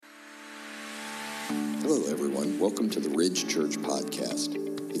Hello, everyone. Welcome to the Ridge Church Podcast.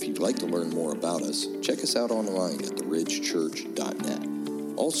 If you'd like to learn more about us, check us out online at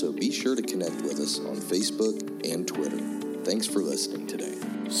theridgechurch.net. Also, be sure to connect with us on Facebook and Twitter. Thanks for listening today.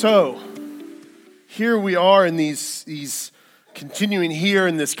 So, here we are in these continuing here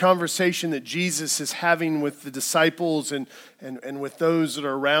in this conversation that Jesus is having with the disciples and with those that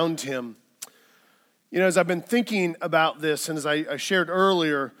are around him. You know, as I've been thinking about this, and as I shared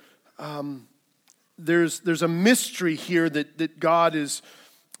earlier, there's a mystery here that God is,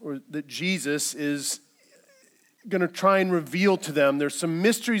 or that Jesus is going to try and reveal to them. There's some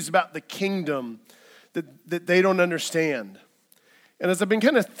mysteries about the kingdom that they don't understand. And as I've been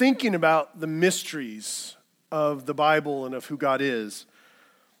kind of thinking about the mysteries of the Bible and of who God is,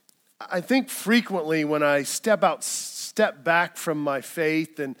 I think frequently when I step back from my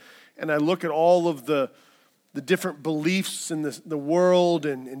faith and I look at all of the different beliefs in the world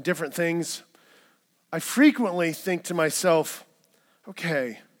and different things, I frequently think to myself,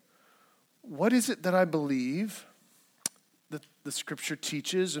 okay, what is it that I believe that the Scripture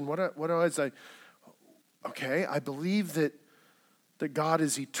teaches, and what is I believe that God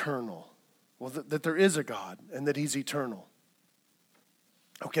is eternal. Well, that there is a God and that he's eternal.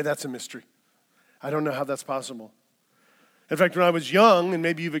 Okay, that's a mystery. I don't know how that's possible. In fact, when I was young, and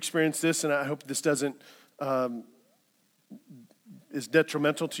maybe you've experienced this, and I hope this doesn't is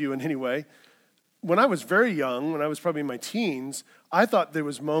detrimental to you in any way. When I was very young, when I was probably in my teens, I thought there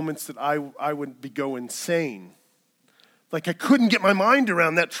was moments that I would go insane. Like I couldn't get my mind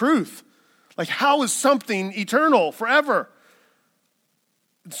around that truth. Like how is something eternal forever?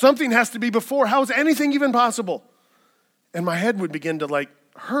 Something has to be before. How is anything even possible? And my head would begin to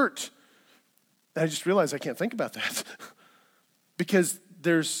hurt. And I just realized I can't think about that. Because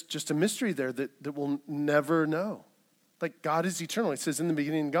there's just a mystery there that we'll never know. Like God is eternal. It says in the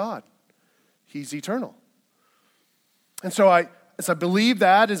beginning, God. He's eternal. And so as I believe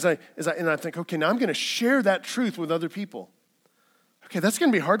that, and I think, okay, now I'm going to share that truth with other people. Okay, that's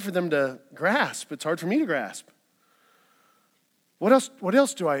going to be hard for them to grasp. It's hard for me to grasp. What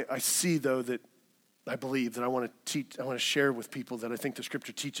else do I see, though, that I believe, that I want to teach, I want to share with people that I think the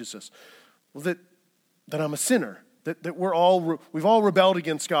Scripture teaches us? Well, that I'm a sinner, that we've all rebelled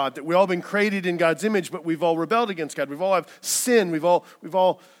against God, that we've all been created in God's image, but we've all rebelled against God. We've all have sinned. We've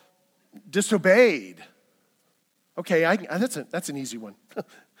all disobeyed. Okay, that's an easy one.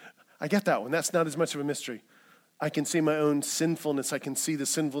 I get that one. That's not as much of a mystery. I can see my own sinfulness. I can see the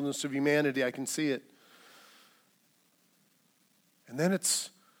sinfulness of humanity. I can see it. And then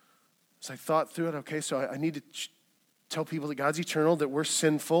as I thought through it, okay, so I need to tell people that God's eternal, that we're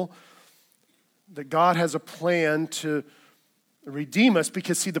sinful, that God has a plan to redeem us.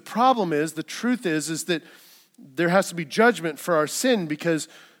 Because, see, the problem is, the truth is that there has to be judgment for our sin because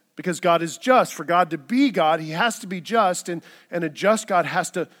God is just. For God to be God, he has to be just, and a just God has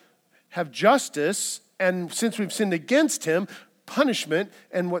to have justice. And since we've sinned against him, punishment,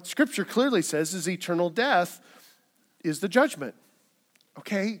 and what Scripture clearly says is eternal death is the judgment.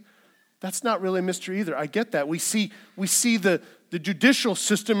 Okay, that's not really a mystery either. I get that. We see the judicial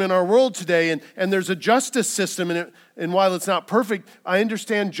system in our world today, and there's a justice system, and while it's not perfect, I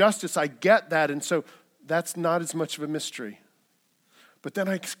understand justice. I get that, and so that's not as much of a mystery. But then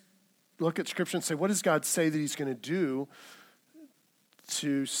I look at Scripture and say, what does God say that he's going to do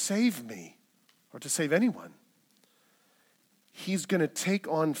to save me or to save anyone? He's going to take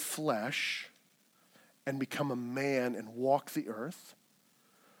on flesh and become a man and walk the earth.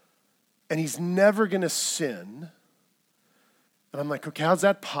 And he's never going to sin. And I'm like, okay, how's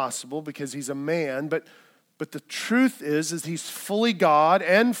that possible? Because he's a man, but the truth is he's fully God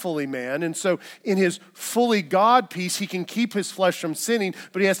and fully man. And so in his fully God piece, he can keep his flesh from sinning,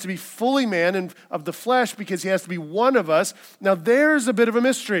 but he has to be fully man and of the flesh because he has to be one of us. Now there's a bit of a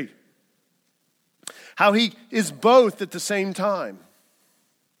mystery. How he is both at the same time.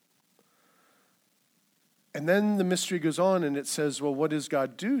 And then the mystery goes on and it says, well, what does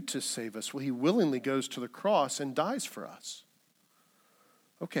God do to save us? Well, he willingly goes to the cross and dies for us.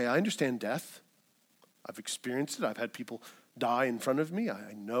 Okay, I understand death. I've experienced it. I've had people die in front of me.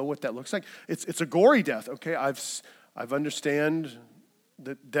 I know what that looks like. It's a gory death. Okay, I've understand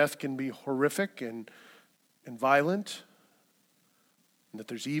that death can be horrific and violent, and that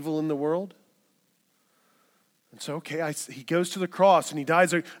there's evil in the world. And so, okay, he goes to the cross and he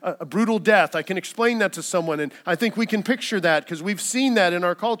dies a brutal death. I can explain that to someone, and I think we can picture that because we've seen that in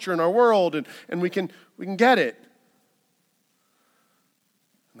our culture, in our world, and we can get it.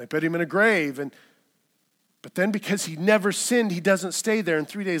 And they put him in a grave, but then because he never sinned, he doesn't stay there. And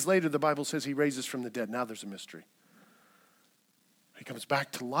 3 days later, the Bible says he raises from the dead. Now there's a mystery. He comes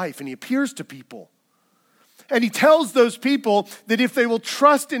back to life and he appears to people. And he tells those people that if they will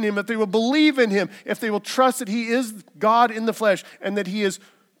trust in him, if they will believe in him, if they will trust that he is God in the flesh and that he is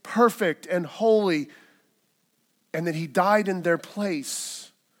perfect and holy and that he died in their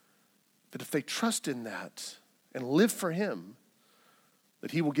place, that if they trust in that and live for him,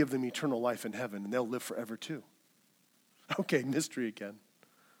 that he will give them eternal life in heaven and they'll live forever too. Okay, mystery again.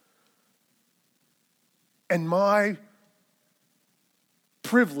 And my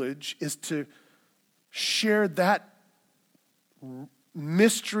privilege is to share that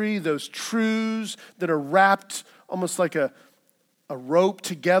mystery, those truths that are wrapped almost like a rope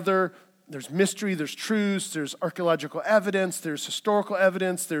together. There's mystery, there's truths, there's archaeological evidence, there's historical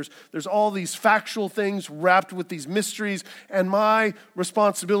evidence, there's all these factual things wrapped with these mysteries. And my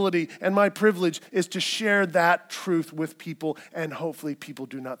responsibility and my privilege is to share that truth with people, and hopefully people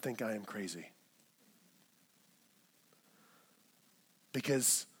do not think I am crazy.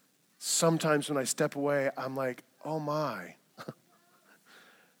 Because sometimes when I step away, I'm like, oh my,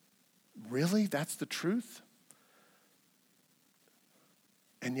 really? That's the truth?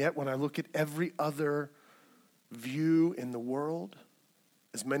 And yet when I look at every other view in the world,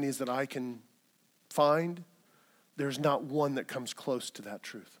 as many as that I can find, there's not one that comes close to that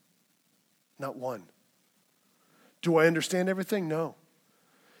truth. Not one. Do I understand everything? No.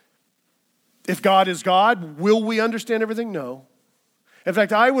 If God is God, will we understand everything? No. In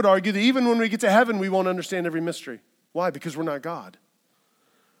fact, I would argue that even when we get to heaven, we won't understand every mystery. Why? Because we're not God.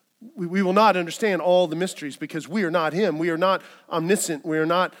 We will not understand all the mysteries because we are not him. We are not omniscient. We are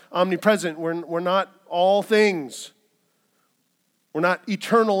not omnipresent. We're not all things. We're not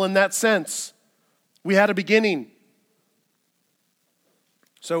eternal in that sense. We had a beginning.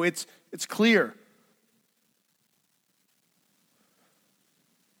 So it's clear.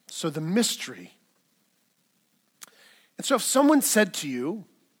 So the mystery. And so if someone said to you,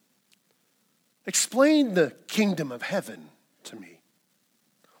 explain the kingdom of heaven to me,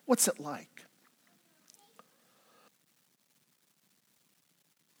 what's it like?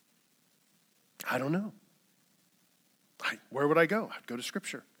 I don't know. Where would I go? I'd go to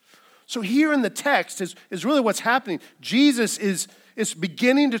Scripture. So here in the text is really what's happening. Jesus is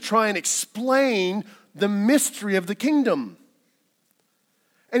beginning to try and explain the mystery of the kingdom.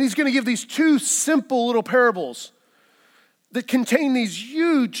 And he's going to give these two simple little parables that contain these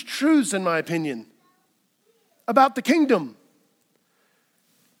huge truths, in my opinion, about the kingdom.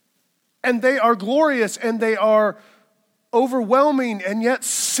 And they are glorious and they are overwhelming and yet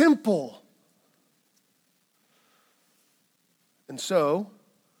simple. And so,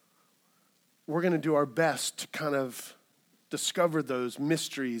 we're going to do our best to kind of discover those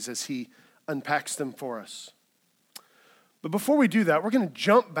mysteries as he unpacks them for us. But before we do that, we're going to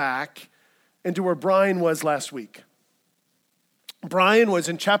jump back into where Brian was last week. Brian was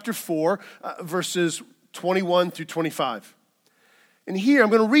in chapter 4, verses 21 through 25. And here, I'm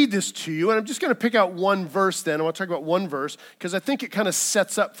going to read this to you, and I'm just going to pick out one verse then. I want to talk about one verse, because I think it kind of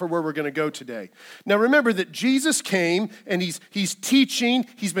sets up for where we're going to go today. Now, remember that Jesus came, and he's teaching,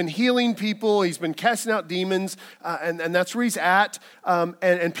 he's been healing people, he's been casting out demons, and that's where he's at,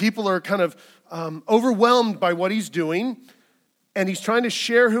 and people are kind of overwhelmed by what he's doing, and he's trying to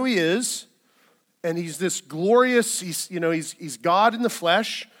share who he is, and he's this glorious, he's God in the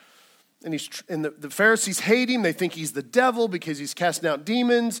flesh. And the Pharisees hate him. They think he's the devil because he's casting out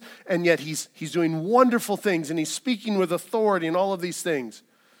demons. And yet he's doing wonderful things. And he's speaking with authority and all of these things.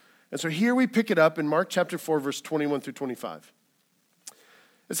 And so here we pick it up in Mark chapter 4, verse 21 through 25.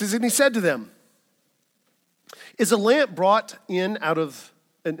 It says, and he said to them, is a lamp brought in out of,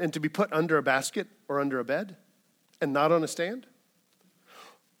 and to be put under a basket or under a bed and not on a stand?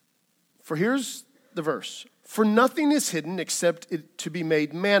 For here's the verse. For nothing is hidden except it to be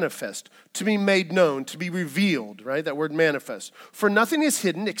made manifest, to be made known, to be revealed, right? That word manifest. For nothing is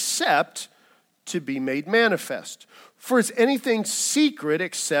hidden except to be made manifest. For is anything secret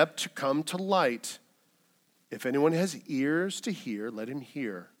except to come to light? If anyone has ears to hear, let him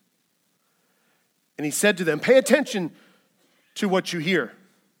hear. And he said to them, pay attention to what you hear.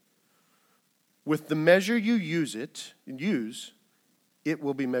 With the measure you use, it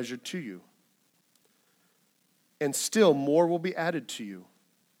will be measured to you. And still more will be added to you.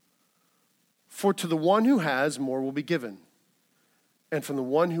 For to the one who has, more will be given. And from the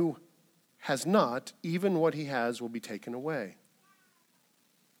one who has not, even what he has will be taken away.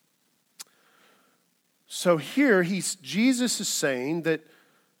 So here Jesus is saying that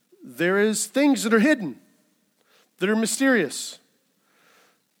there is things that are hidden, that are mysterious.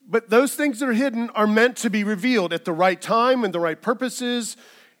 But those things that are hidden are meant to be revealed at the right time and the right purposes.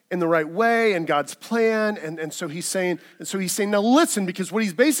 in the right way and God's plan. And so he's saying, now listen, because what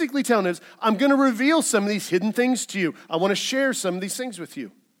he's basically telling us, I'm going to reveal some of these hidden things to you. I want to share some of these things with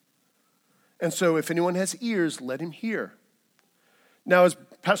you. And so if anyone has ears, let him hear. Now, as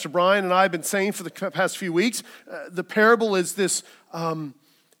Pastor Brian and I have been saying for the past few weeks, the parable is this,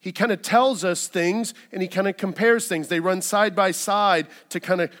 he kind of tells us things and he kind of compares things. They run side by side to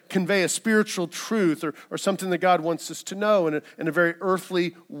kind of convey a spiritual truth or something that God wants us to know in a very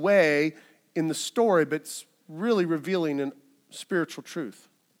earthly way in the story, but it's really revealing a spiritual truth.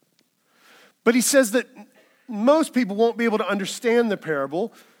 But he says that most people won't be able to understand the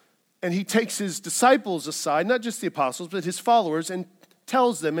parable, and he takes his disciples aside, not just the apostles, but his followers, and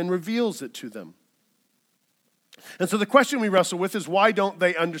tells them and reveals it to them. And so the question we wrestle with is, why don't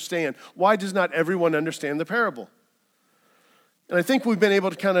they understand? Why does not everyone understand the parable? And I think we've been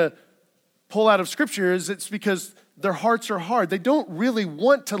able to kind of pull out of Scripture is it's because their hearts are hard. They don't really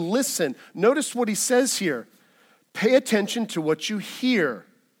want to listen. Notice what he says here. Pay attention to what you hear.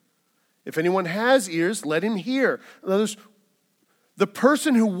 If anyone has ears, let him hear. In other words, the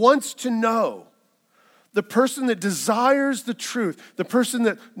person who wants to know, the person that desires the truth, the person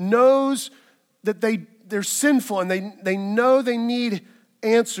that knows that they're sinful and they know they need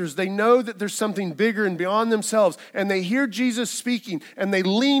answers. They know that there's something bigger and beyond themselves. And they hear Jesus speaking and they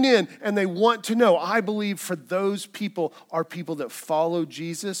lean in and they want to know. I believe for those people are people that follow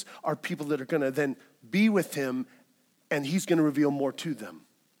Jesus, are people that are going to then be with him and he's going to reveal more to them.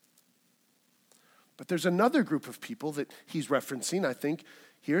 But there's another group of people that he's referencing, I think,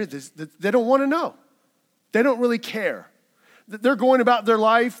 here. They don't want to know. They don't really care. They're going about their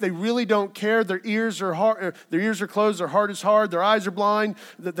life. They really don't care. Their ears are hard, their ears are closed. Their heart is hard. Their eyes are blind.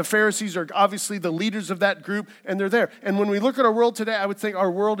 The Pharisees are obviously the leaders of that group, and they're there. And when we look at our world today, I would think our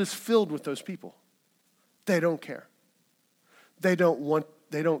world is filled with those people. They don't care. They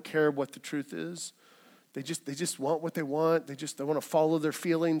don't care what the truth is. They just want what they want. They want to follow their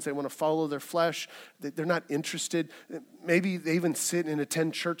feelings. They want to follow their flesh. They're not interested. Maybe they even sit and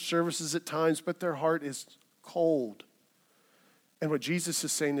attend church services at times, but their heart is cold. And what Jesus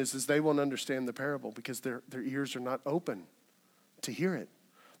is saying is they won't understand the parable because their ears are not open to hear it.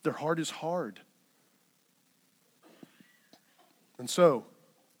 Their heart is hard. And so,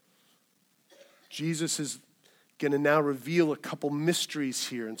 Jesus is going to now reveal a couple mysteries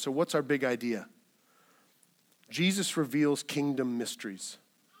here. And so what's our big idea? Jesus reveals kingdom mysteries.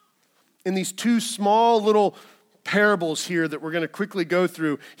 In these two small little parables here that we're going to quickly go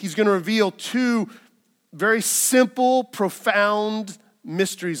through, he's going to reveal two very simple, profound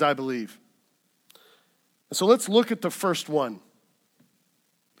mysteries, I believe. And so let's look at the first one.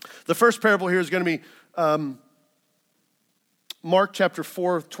 The first parable here is going to be Mark chapter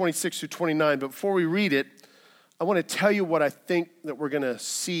 4, 26 through 29. But before we read it, I want to tell you what I think that we're going to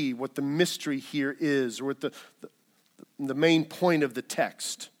see, what the mystery here is, or what the main point of the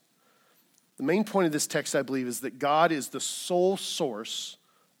text. The main point of this text, I believe, is that God is the sole source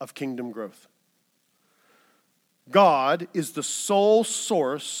of kingdom growth. God is the sole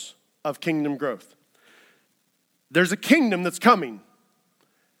source of kingdom growth. There's a kingdom that's coming,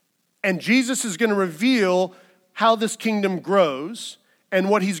 and Jesus is going to reveal how this kingdom grows, and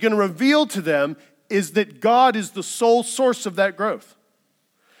what he's going to reveal to them is that God is the sole source of that growth.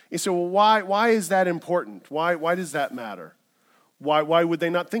 You say, well, why is that important? Why does that matter? Why would they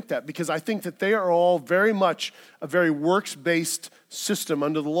not think that? Because I think that they are all very much a very works-based system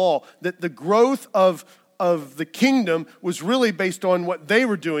under the law. That the growth of the kingdom was really based on what they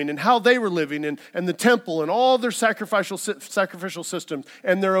were doing and how they were living and the temple and all their sacrificial systems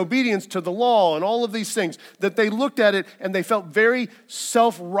and their obedience to the law and all of these things, that they looked at it and they felt very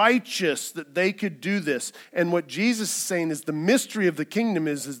self-righteous that they could do this. And what Jesus is saying is the mystery of the kingdom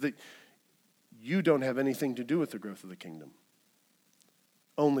is that you don't have anything to do with the growth of the kingdom.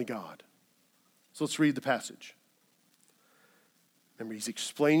 Only God. So let's read the passage. Remember, he's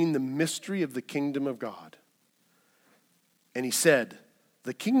explaining the mystery of the kingdom of God. And he said,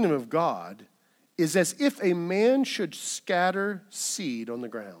 the kingdom of God is as if a man should scatter seed on the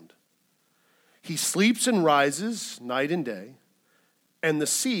ground. He sleeps and rises night and day, and the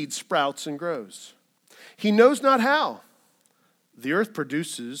seed sprouts and grows. He knows not how. The earth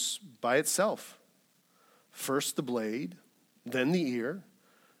produces by itself. First the blade, then the ear,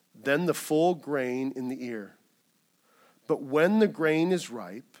 then the full grain in the ear. But when the grain is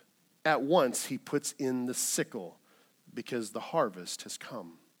ripe, at once he puts in the sickle, because the harvest has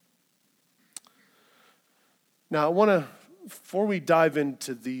come. Now, before we dive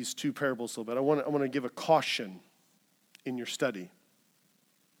into these two parables a little bit, I want to give a caution in your study.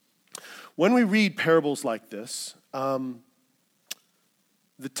 When we read parables like this,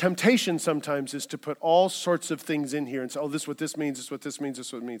 the temptation sometimes is to put all sorts of things in here and say, oh, this is what this means, this is what this means, this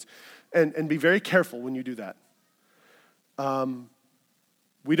is what it means. And be very careful when you do that.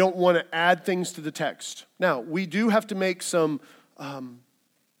 We don't want to add things to the text. Now, we do have to make some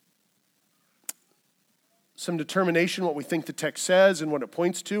determination what we think the text says and what it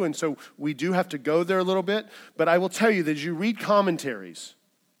points to, and so we do have to go there a little bit. But I will tell you that as you read commentaries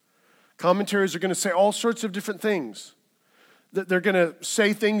are going to say all sorts of different things. That they're going to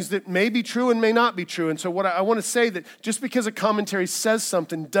say things that may be true and may not be true. And so what I want to say that just because a commentary says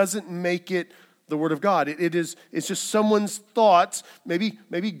something doesn't make it the Word of God. It's just someone's thoughts, maybe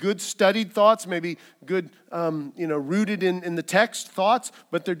good studied thoughts, maybe good, rooted in the text thoughts,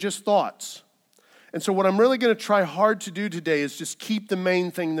 but they're just thoughts. And so what I'm really going to try hard to do today is just keep the main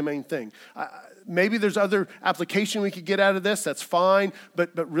thing the main thing. Maybe there's other application we could get out of this, that's fine,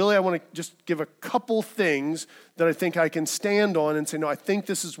 but really I want to just give a couple things that I think I can stand on and say, no, I think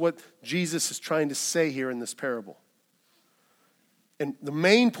this is what Jesus is trying to say here in this parable. And the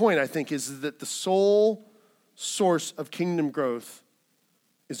main point, I think, is that the sole source of kingdom growth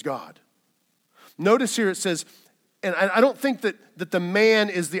is God. Notice here it says, and I don't think that the man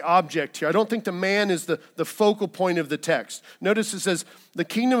is the object here. I don't think the man is the focal point of the text. Notice it says, the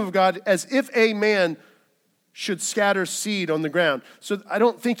kingdom of God as if a man should scatter seed on the ground. So I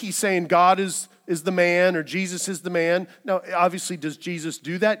don't think he's saying God is the man or Jesus is the man. Now, obviously, does Jesus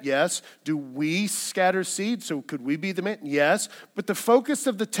do that? Yes. Do we scatter seed? So could we be the man? Yes. But the focus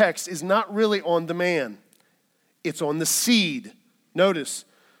of the text is not really on the man. It's on the seed. Notice,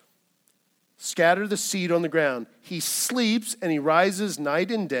 scatter the seed on the ground. He sleeps and he rises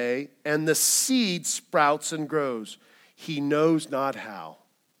night and day, and the seed sprouts and grows. He knows not how.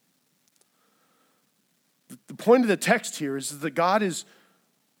 The point of the text here is that God is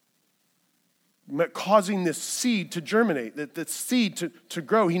causing this seed to germinate, that seed to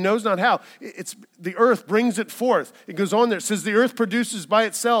grow. He knows not how. It's the earth brings it forth. It goes on there. It says the earth produces by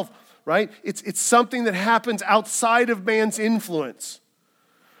itself, right? It's something that happens outside of man's influence.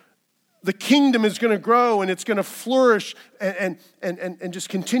 The kingdom is going to grow and it's going to flourish and just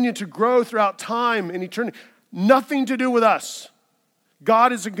continue to grow throughout time and eternity. Nothing to do with us.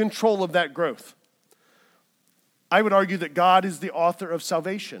 God is in control of that growth. I would argue that God is the author of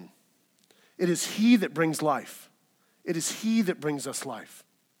salvation. It is He that brings life. It is He that brings us life.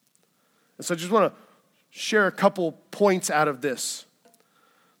 And so I just want to share a couple points out of this.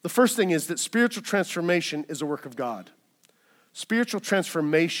 The first thing is that spiritual transformation is a work of God. Spiritual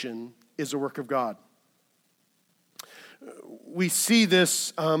transformation is a work of God. We see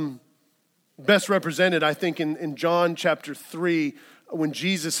this best represented, I think, in John chapter 3 when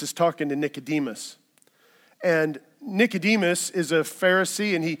Jesus is talking to Nicodemus. And Nicodemus is a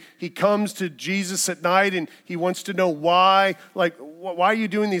Pharisee, and he comes to Jesus at night, and he wants to know why. Like, why are you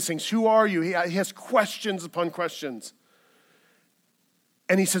doing these things? Who are you? He has questions upon questions.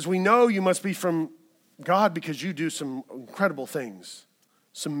 And he says, we know you must be from God because you do some incredible things,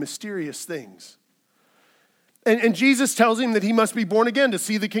 some mysterious things. And Jesus tells him that he must be born again to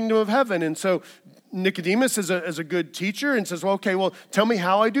see the kingdom of heaven. And so Nicodemus is a good teacher and says, well, okay, well, tell me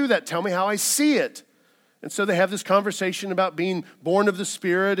how I do that. Tell me how I see it. And so they have this conversation about being born of the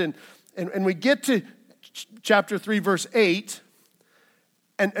Spirit. And we get to chapter 3, verse 8.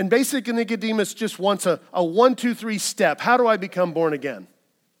 And basically Nicodemus just wants a 1, 2, 3 step. How do I become born again?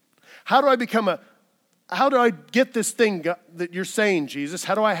 How do I get this thing that you're saying, Jesus?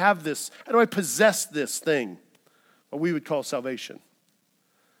 How do I have this? How do I possess this thing? What we would call salvation.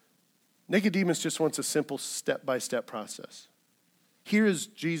 Nicodemus just wants a simple step-by-step process. Here is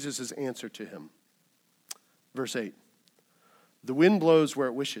Jesus' answer to him. Verse 8, the wind blows where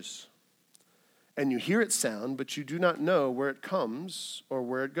it wishes, and you hear its sound, but you do not know where it comes or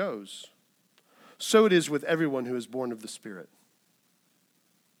where it goes. So it is with everyone who is born of the Spirit.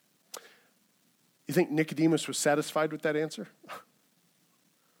 You think Nicodemus was satisfied with that answer?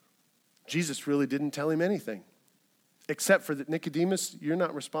 Jesus really didn't tell him anything, except for that, Nicodemus, you're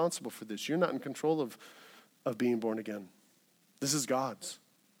not responsible for this. You're not in control of being born again. This is God's.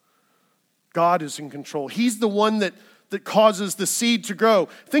 God is in control. He's the one that causes the seed to grow.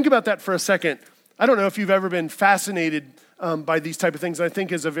 Think about that for a second. I don't know if you've ever been fascinated by these type of things. I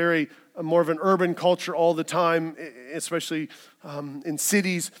think as more of an urban culture all the time, especially in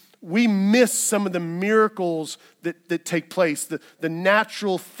cities, we miss some of the miracles that take place, the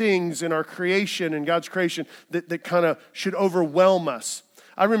natural things in our creation and God's creation that kind of should overwhelm us.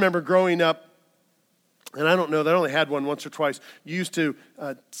 I remember growing up, and I don't know, I only had one once or twice. You used to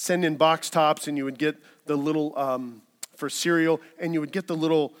send in box tops, and you would get the little, for cereal, and you would get the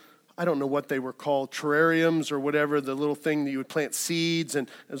little I don't know what they were called, terrariums or whatever, the little thing that you would plant seeds, and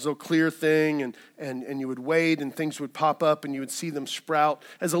it was a little clear thing, and you would wait and things would pop up and you would see them sprout.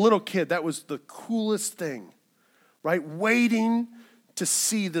 As a little kid, that was the coolest thing, right? Waiting to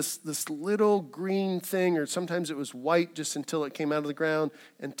see this little green thing, or sometimes it was white just until it came out of the ground,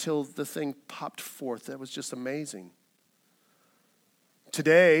 until the thing popped forth. That was just amazing.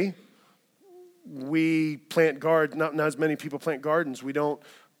 Today, we plant gardens, not as many people plant gardens.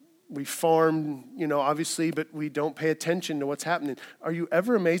 We farm, obviously, but we don't pay attention to what's happening. Are you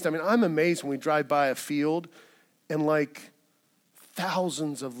ever amazed? I mean, I'm amazed when we drive by a field and like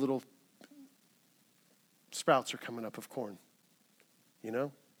thousands of little sprouts are coming up of corn.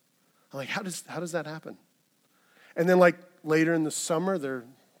 I'm like, how does that happen? And then like later in the summer, they're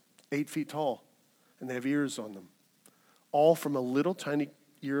 8 feet tall and they have ears on them. All from a little tiny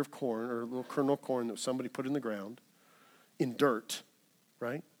ear of corn or a little kernel of corn that somebody put in the ground in dirt,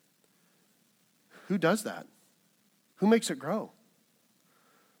 right? Who does that? Who makes it grow?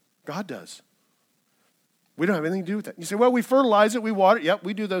 God does. We don't have anything to do with that. You say, well, we fertilize it, we water it. Yep,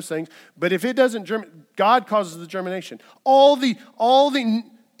 we do those things. But if it doesn't germinate, God causes the germination. All the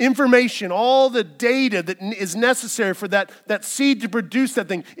information, all the data that is necessary for that seed to produce that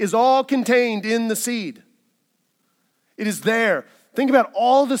thing is all contained in the seed. It is there. Think about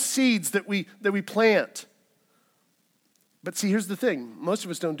all the seeds that we plant. But see, here's the thing. Most of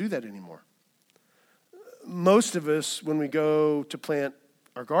us don't do that anymore. Most of us, when we go to plant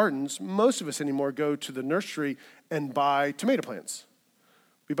our gardens, most of us anymore go to the nursery and buy tomato plants.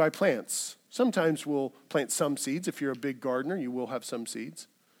 We buy plants. Sometimes we'll plant some seeds. If you're a big gardener, you will have some seeds.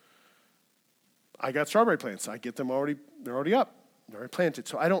 I got strawberry plants. I get them already, they're already up. They're already planted.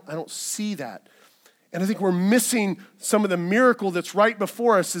 So I don't see that. And I think we're missing some of the miracle that's right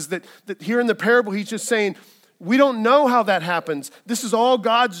before us, is that here in the parable, he's just saying, we don't know how that happens. This is all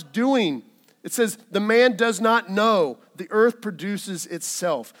God's doing. It says, the man does not know. The earth produces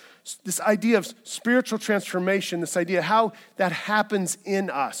itself. This idea of spiritual transformation, this idea how that happens in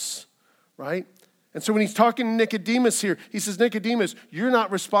us, right? And so when he's talking to Nicodemus here, he says, Nicodemus, you're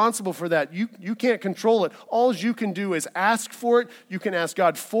not responsible for that. You can't control it. All you can do is ask for it. You can ask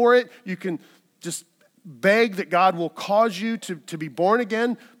God for it. You can just beg that God will cause you to be born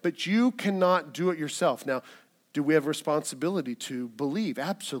again, but you cannot do it yourself. Now, do we have a responsibility to believe?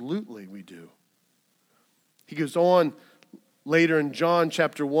 Absolutely we do. He goes on later in John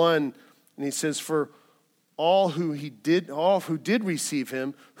chapter 1, and he says, for all who did receive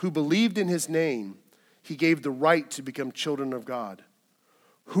him, who believed in his name, he gave the right to become children of God,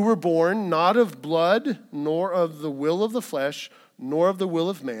 who were born not of blood, nor of the will of the flesh, nor of the will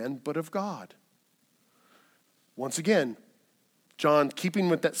of man, but of God. Once again, John, keeping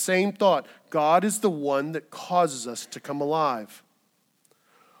with that same thought, God is the one that causes us to come alive.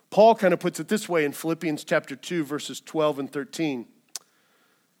 Paul kind of puts it this way in Philippians chapter 2, verses 12 and 13.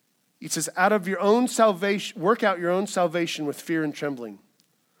 He says, out of your own salvation, work out your own salvation with fear and trembling.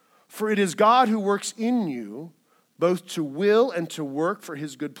 For it is God who works in you, both to will and to work for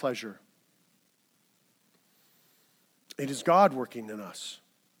his good pleasure. It is God working in us.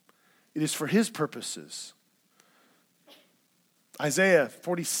 It is for his purposes. Isaiah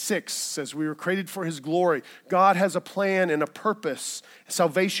 46 says we were created for his glory. God has a plan and a purpose.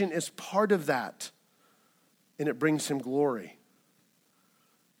 Salvation is part of that, and it brings him glory.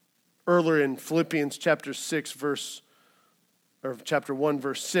 Earlier in Philippians chapter 1,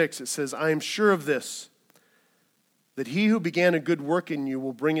 verse 6, it says, I am sure of this, that he who began a good work in you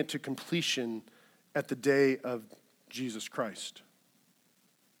will bring it to completion at the day of Jesus Christ.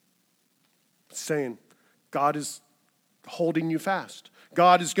 It's saying God is holding you fast.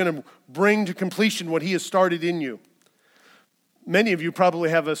 God is going to bring to completion what he has started in you. Many of you probably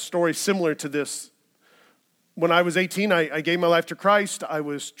have a story similar to this. When I was 18, I gave my life to Christ. I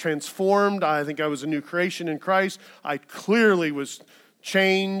was transformed. I think I was a new creation in Christ. I clearly was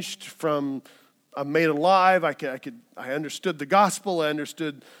changed from, I'm made alive. I understood the gospel. I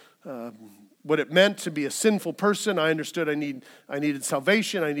understood what it meant to be a sinful person. I understood I needed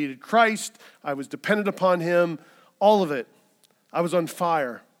salvation. I needed Christ. I was dependent upon him. All of it. I was on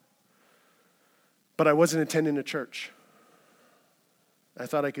fire. But I wasn't attending a church. I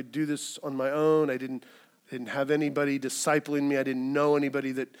thought I could do this on my own. I didn't have anybody discipling me. I didn't know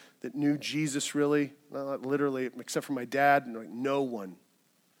anybody that knew Jesus really. Not literally, except for my dad, no one.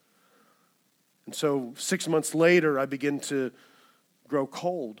 And so 6 months later, I began to grow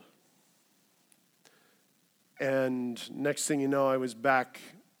cold. And next thing you know, I was back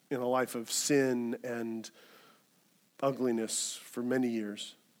in a life of sin and ugliness for many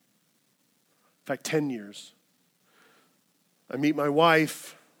years. In fact, 10 years. I meet my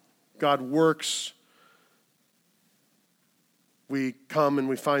wife God works. We come and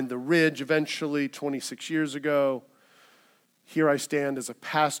we find the Ridge eventually 26 years ago. Here I stand as a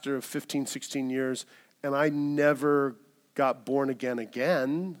pastor of 15, 16 years, and I never got born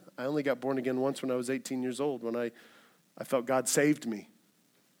again. I only got born again once when I was 18 years old, when I felt God saved me.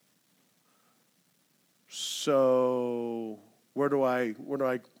 So where do I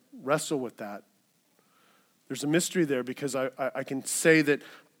wrestle with that? There's a mystery there, because I can say that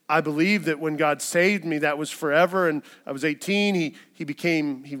I believe that when God saved me, that was forever. And I was 18.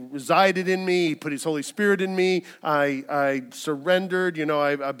 He resided in me. He put his Holy Spirit in me. I surrendered.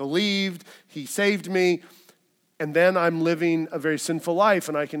 I believed. He saved me. And then I'm living a very sinful life.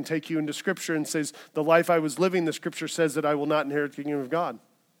 And I can take you into Scripture and says, the life I was living, the Scripture says that I will not inherit the kingdom of God.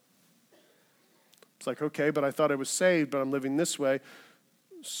 It's like, okay, but I thought I was saved, but I'm living this way.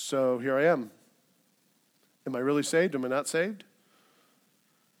 So here I am. Am I really saved? Am I not saved?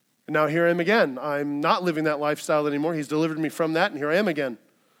 And now here I am again. I'm not living that lifestyle anymore. He's delivered me from that, and here I am again.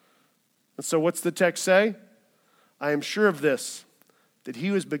 And so what's the text say? I am sure of this, that he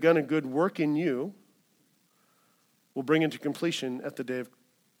who has begun a good work in you will bring into completion at the day of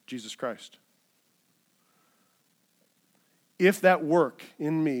Jesus Christ. If that work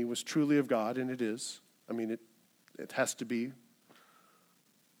in me was truly of God, and it is, it has to be,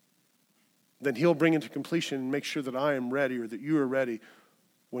 then he'll bring into completion and make sure that I am ready, or that you are ready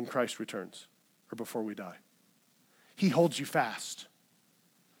when Christ returns, or before we die. He holds you fast.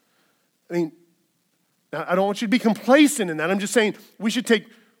 Now I don't want you to be complacent in that. I'm just saying we should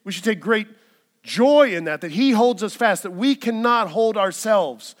take great joy in that he holds us fast, that we cannot hold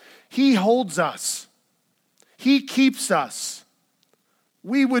ourselves. He holds us. He keeps us.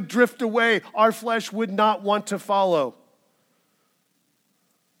 We would drift away. Our flesh would not want to follow.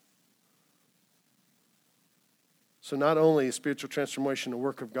 So not only is spiritual transformation a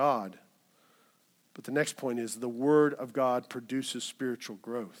work of God, but the next point is the Word of God produces spiritual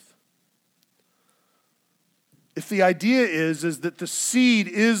growth. If the idea is that the seed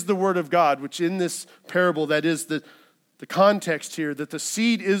is the Word of God, which in this parable, that is the context here, that the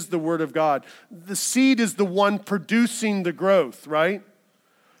seed is the Word of God. The seed is the one producing the growth, right?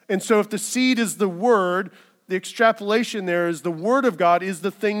 And so if the seed is the Word, the extrapolation there is the Word of God is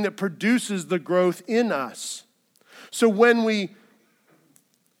the thing that produces the growth in us. So when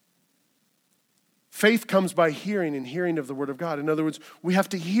faith comes by hearing, and hearing of the Word of God. In other words, we have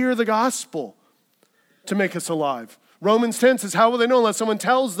to hear the gospel to make us alive. Romans 10 says, how will they know unless someone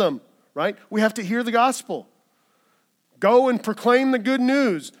tells them, right? We have to hear the gospel. Go and proclaim the good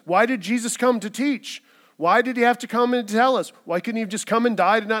news. Why did Jesus come to teach? Why did he have to come and tell us? Why couldn't he have just come and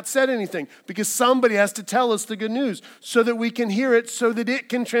died and not said anything? Because somebody has to tell us the good news so that we can hear it, so that it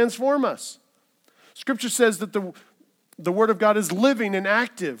can transform us. Scripture says that the Word of God is living and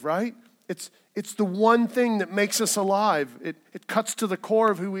active, right? It's the one thing that makes us alive. It cuts to the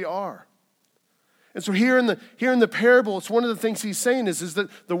core of who we are. And so here in the parable, it's one of the things he's saying is that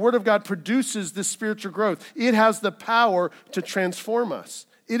the Word of God produces this spiritual growth. It has the power to transform us.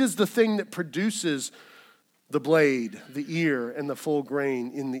 It is the thing that produces the blade, the ear, and the full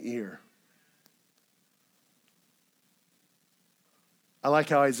grain in the ear. I like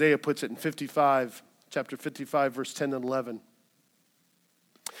how Isaiah puts it in chapter 55, verse 10 and 11.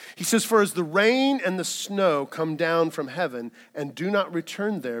 He says, for as the rain and the snow come down from heaven and do not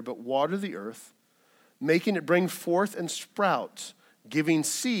return there, but water the earth, making it bring forth and sprout, giving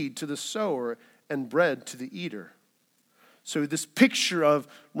seed to the sower and bread to the eater. So this picture of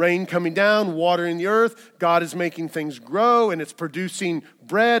rain coming down, watering the earth, God is making things grow, and it's producing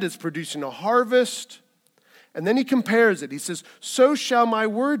bread, it's producing a harvest. And then he compares it. He says, so shall my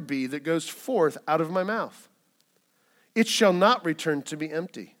word be that goes forth out of my mouth. It shall not return to me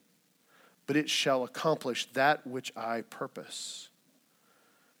empty, but it shall accomplish that which I purpose,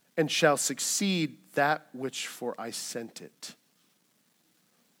 and shall succeed that which for I sent it.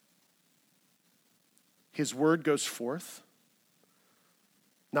 His word goes forth,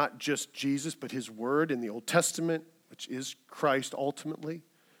 not just Jesus, but his word in the Old Testament, which is Christ ultimately,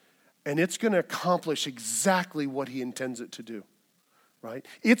 and it's going to accomplish exactly what he intends it to do, right?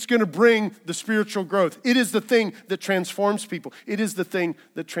 It's going to bring the spiritual growth. It is the thing that transforms people. It is the thing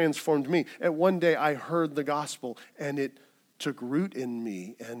that transformed me. And one day I heard the gospel, and it took root in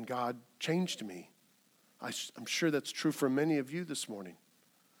me, and God changed me. I'm sure that's true for many of you this morning.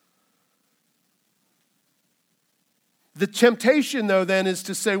 The temptation, though, then, is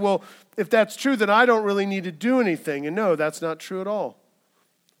to say, well, if that's true, then I don't really need to do anything. And no, that's not true at all.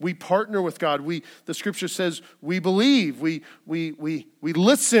 We partner with God. The scripture says we believe, we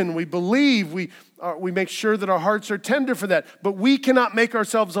listen, we believe, we make sure that our hearts are tender for that. But we cannot make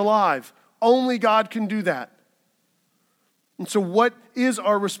ourselves alive. Only God can do that. And so what is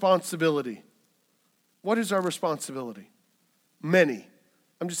our responsibility? What is our responsibility? Many.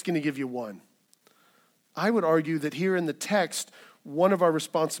 I'm just going to give you one. I would argue that here in the text, one of our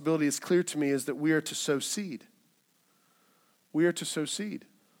responsibilities, clear to me, is that we are to sow seed. We are to sow seed.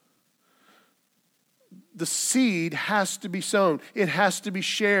 The seed has to be sown. It has to be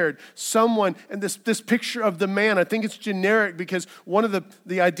shared. Someone, and this picture of the man, I think it's generic because one of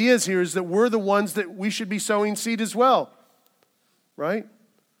the ideas here is that we're the ones that we should be sowing seed as well, right?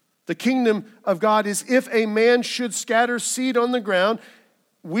 The kingdom of God is if a man should scatter seed on the ground,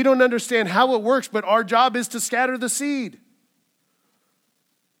 we don't understand how it works, but our job is to scatter the seed.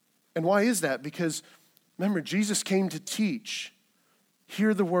 And why is that? Because remember, Jesus came to teach.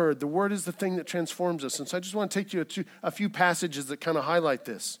 Hear the word. The word is the thing that transforms us. And so I just want to take you to a few passages that kind of highlight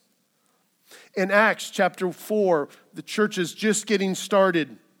this. In Acts chapter 4, the church is just getting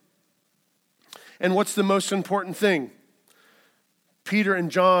started. And what's the most important thing? Peter and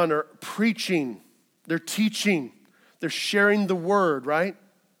John are preaching. They're teaching. They're sharing the word, right?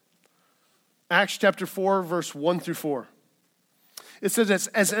 Acts chapter 4, verse 1 through 4. It says,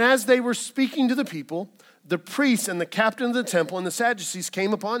 as they were speaking to the people, the priests and the captain of the temple and the Sadducees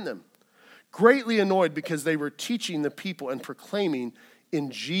came upon them, greatly annoyed because they were teaching the people and proclaiming in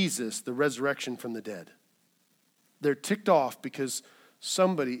Jesus the resurrection from the dead. They're ticked off because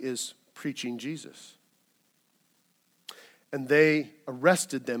somebody is preaching Jesus. And they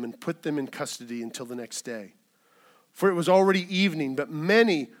arrested them and put them in custody until the next day. For it was already evening, but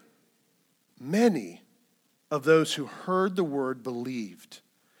many of those who heard the word believed,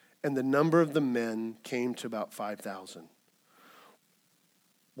 and the number of the men came to about 5,000.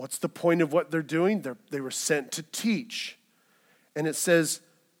 What's the point of what they're doing? They were sent to teach. And it says,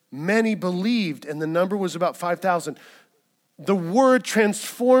 many believed, and the number was about 5,000. The word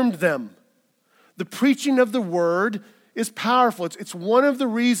transformed them. The preaching of the word is powerful. It's one of the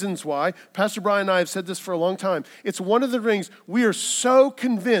reasons why, Pastor Brian and I have said this for a long time, it's one of the things we are so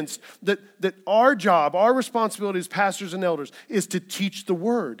convinced that our job, our responsibility as pastors and elders is to teach the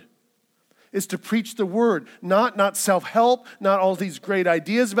word, is to preach the word, not self-help, not all these great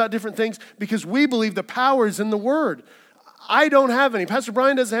ideas about different things, because we believe the power is in the word. I don't have any. Pastor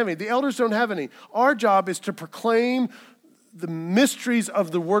Brian doesn't have any. The elders don't have any. Our job is to proclaim the mysteries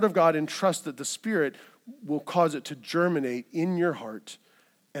of the word of God and trust that the Spirit will cause it to germinate in your heart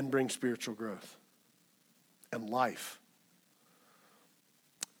and bring spiritual growth and life.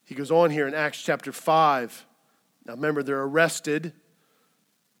 He goes on here in Acts chapter 5. Now remember, they're arrested.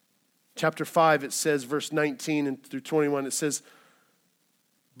 Chapter 5, it says, verse 19 and through 21, it says,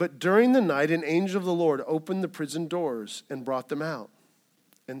 but during the night, an angel of the Lord opened the prison doors and brought them out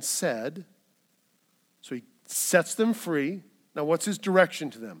and said, so he sets them free. Now what's his direction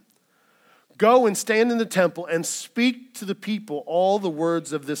to them? Go and stand in the temple and speak to the people all the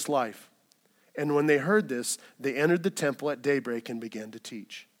words of this life. And when they heard this, they entered the temple at daybreak and began to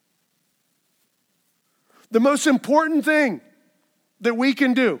teach. The most important thing that we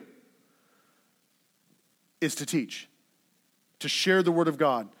can do is to teach, to share the word of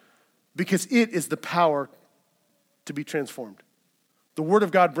God, because it is the power to be transformed. The word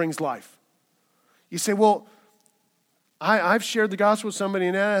of God brings life. You say, well, I've shared the gospel with somebody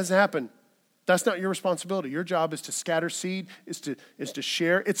and that hasn't happened. That's not your responsibility. Your job is to scatter seed, is to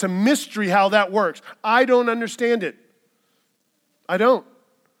share. It's a mystery how that works. I don't understand it. I don't.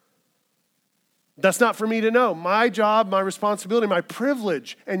 That's not for me to know. My job, my responsibility, my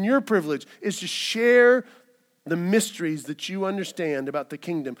privilege, and your privilege is to share the mysteries that you understand about the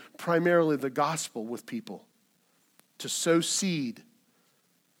kingdom, primarily the gospel, with people. To sow seed,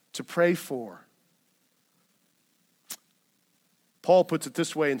 to pray for. Paul puts it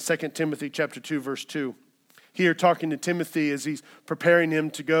this way in 2 Timothy chapter 2, verse 2. Here, talking to Timothy as he's preparing him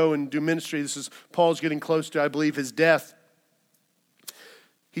to go and do ministry. This is Paul's getting close to, I believe, his death.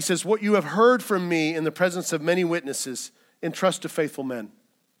 He says, what you have heard from me in the presence of many witnesses, entrust to faithful men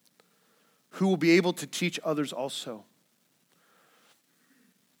who will be able to teach others also.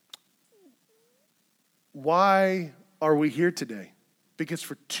 Why are we here today? Because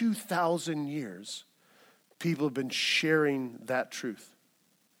for 2,000 years, people have been sharing that truth.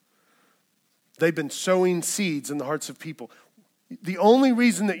 They've been sowing seeds in the hearts of people. The only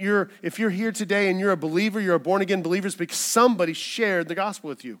reason that if you're here today and you're a believer, you're a born-again believer, is because somebody shared the gospel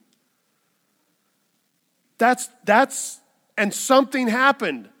with you. And something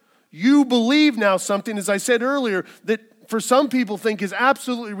happened. You believe now something, as I said earlier, that for some people think is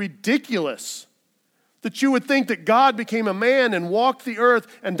absolutely ridiculous. That you would think that God became a man and walked the earth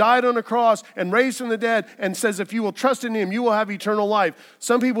and died on a cross and raised from the dead and says if you will trust in him, you will have eternal life.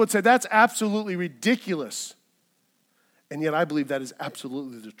 Some people would say that's absolutely ridiculous. And yet I believe that is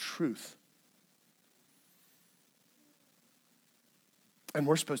absolutely the truth. And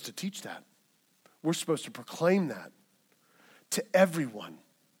we're supposed to teach that. We're supposed to proclaim that to everyone.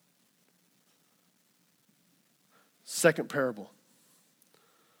 Second parable.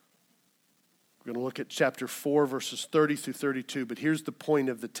 We're going to look at chapter 4, verses 30 through 32, but here's the point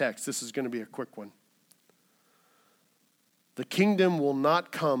of the text. This is going to be a quick one. The kingdom will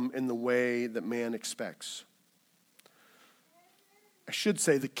not come in the way that man expects. I should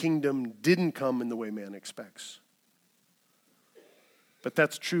say the kingdom didn't come in the way man expects. But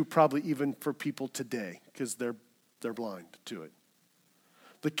that's true probably even for people today because they're blind to it.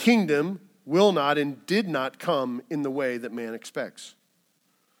 The kingdom will not and did not come in the way that man expects.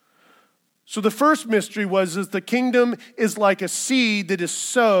 So the first mystery was the kingdom is like a seed that is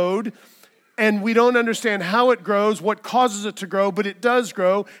sowed, and we don't understand how it grows, what causes it to grow, but it does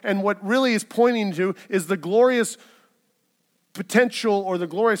grow. And what really is pointing to is the glorious potential or the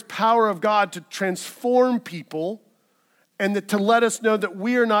glorious power of God to transform people, and to let us know that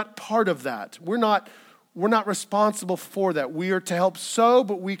we are not part of that. We're not responsible for that. We are to help sow,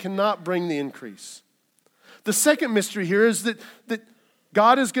 but we cannot bring the increase. The second mystery here is that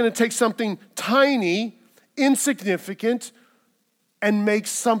God is going to take something tiny, insignificant, and make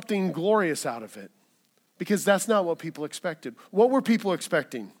something glorious out of it. Because that's not what people expected. What were people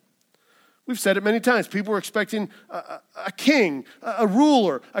expecting? We've said it many times. People were expecting a king, a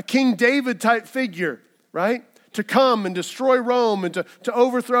ruler, a King David type figure, right? To come and destroy Rome and to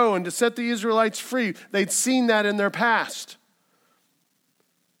overthrow and to set the Israelites free. They'd seen that in their past.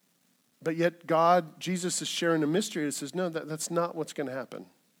 But yet Jesus is sharing a mystery that says, no, that's not what's going to happen.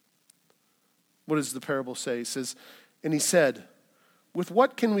 What does the parable say? He says, and he said, with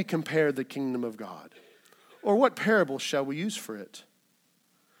what can we compare the kingdom of God? Or what parable shall we use for it?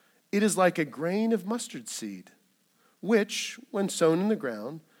 It is like a grain of mustard seed, which, when sown in the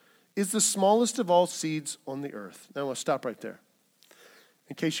ground, is the smallest of all seeds on the earth. Now I want to stop right there.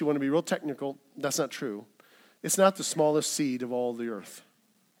 In case you want to be real technical, that's not true. It's not the smallest seed of all the earth,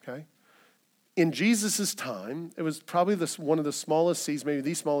 okay? In Jesus' time, it was probably one of the smallest seeds, maybe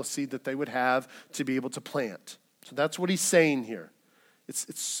the smallest seed that they would have to be able to plant. So that's what he's saying here.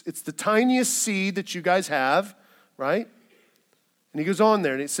 It's the tiniest seed that you guys have, right? And he goes on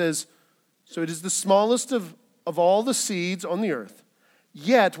there and it says, so it is the smallest of all the seeds on the earth.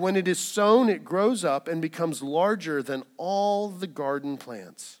 Yet when it is sown, it grows up and becomes larger than all the garden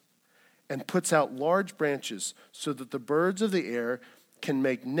plants and puts out large branches so that the birds of the air can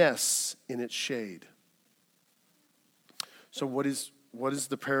make nests in its shade. So what is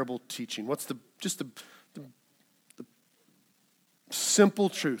the parable teaching? What's the simple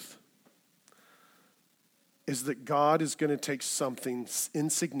truth? Is that God is going to take something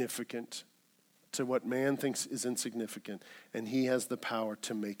insignificant to what man thinks is insignificant, and he has the power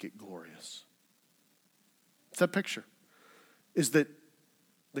to make it glorious. It's that picture. Is that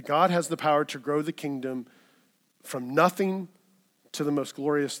God has the power to grow the kingdom from nothing to the most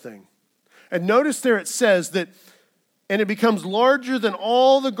glorious thing. And notice there it says that, and it becomes larger than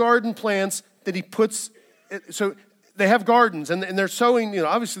all the garden plants that he puts. So they have gardens, and they're sowing,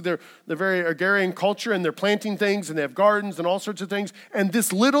 obviously they're very agrarian culture, and they're planting things, and they have gardens and all sorts of things. And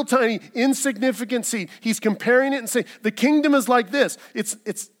this little tiny insignificant seed, he's comparing it and saying, the kingdom is like this.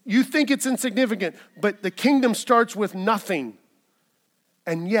 It's you think it's insignificant, but the kingdom starts with nothing.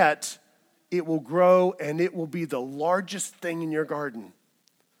 And yet, it will grow, and it will be the largest thing in your garden.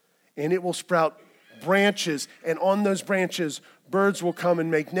 And it will sprout branches, and on those branches, birds will come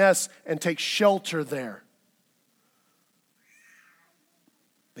and make nests and take shelter there.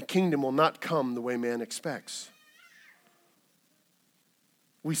 The kingdom will not come the way man expects.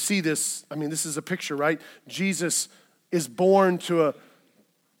 We see this, this is a picture, right? Jesus is born to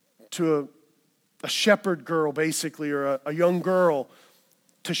a shepherd girl, basically, or a young girl,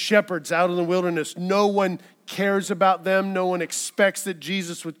 to shepherds out in the wilderness. No one cares about them. No one expects that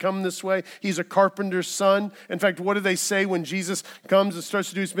Jesus would come this way. He's a carpenter's son. In fact, what do they say when Jesus comes and starts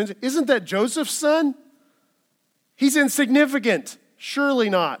to do his ministry? Isn't that Joseph's son? He's insignificant. Surely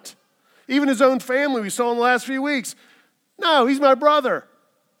not. Even his own family we saw in the last few weeks. No, he's my brother.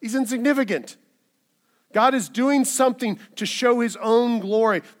 He's insignificant. God is doing something to show his own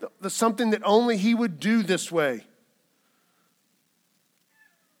glory, something that only he would do this way,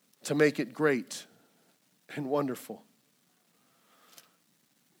 to make it great and wonderful.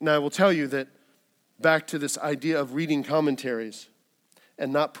 Now, I will tell you that back to this idea of reading commentaries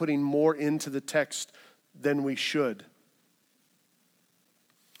and not putting more into the text than we should.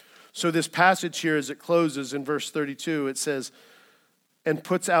 So this passage here, as it closes in verse 32, it says, and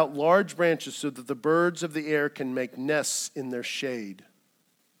puts out large branches so that the birds of the air can make nests in their shade.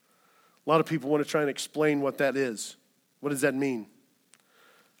 A lot of people want to try and explain what that is. What does that mean?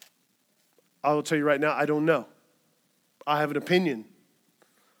 I will tell you right now, I don't know. I have an opinion.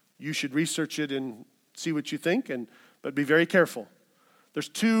 You should research it and see what you think, but be very careful. There's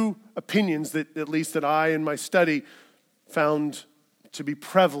two opinions that, at least that I in my study, found to be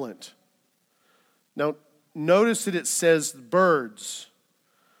prevalent. Now, notice that it says birds.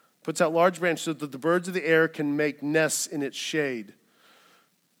 Puts out large branches so that the birds of the air can make nests in its shade.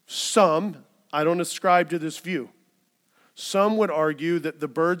 Some, I don't ascribe to this view. Some would argue that the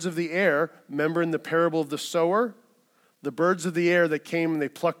birds of the air, remember in the parable of the sower, the birds of the air that came and they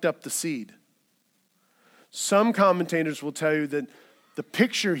plucked up the seed. Some commentators will tell you that the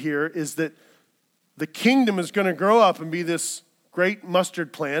picture here is that the kingdom is going to grow up and be this great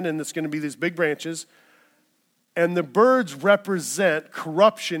mustard plant, and it's going to be these big branches, and the birds represent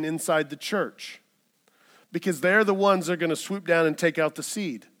corruption inside the church because they're the ones that are going to swoop down and take out the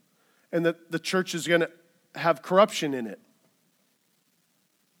seed, and that the church is going to have corruption in it.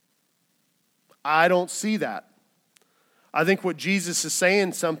 I don't see that. I think what Jesus is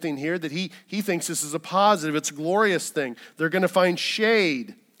saying something here that he thinks this is a positive. It's a glorious thing. They're going to find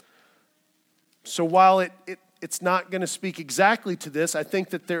shade. So while it's not going to speak exactly to this, I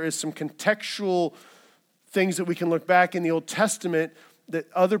think that there is some contextual things that we can look back in the Old Testament, that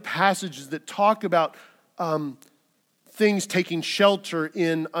other passages that talk about things taking shelter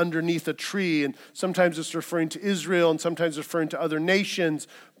in underneath a tree. And sometimes it's referring to Israel and sometimes referring to other nations.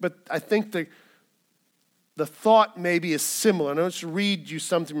 But I think the thought maybe is similar. And I want to read you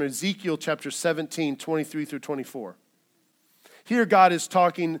something from Ezekiel chapter 17, 23 through 24. Here God is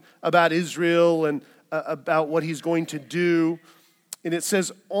talking about Israel and about what he's going to do. And it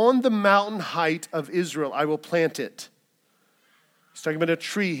says, on the mountain height of Israel, I will plant it. He's talking about a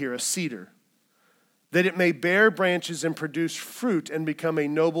tree here, a cedar, that it may bear branches and produce fruit and become a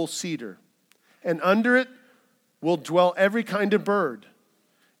noble cedar. And under it will dwell every kind of bird.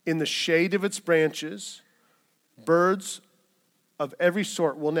 In the shade of its branches, birds of every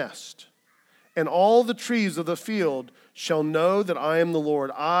sort will nest. And all the trees of the field shall know that I am the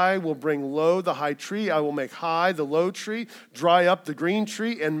Lord. I will bring low the high tree. I will make high the low tree, dry up the green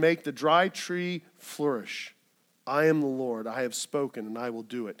tree, and make the dry tree flourish. I am the Lord. I have spoken, and I will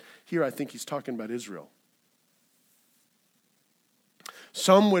do it. Here I think he's talking about Israel.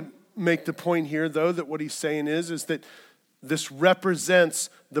 Some would make the point here, though, that what he's saying is that this represents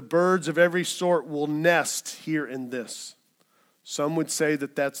the birds of every sort will nest here in this. Some would say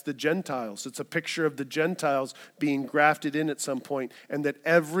that that's the Gentiles. It's a picture of the Gentiles being grafted in at some point, and that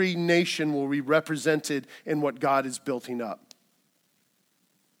every nation will be represented in what God is building up.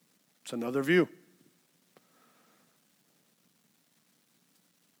 It's another view.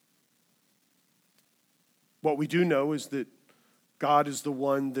 What we do know is that God is the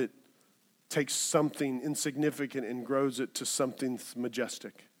one that takes something insignificant and grows it to something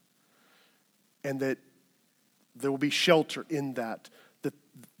majestic. And that there will be shelter in that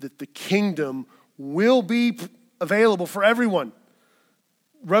the kingdom will be available for everyone.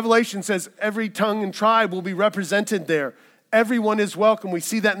 Revelation says every tongue and tribe will be represented there. Everyone is welcome. We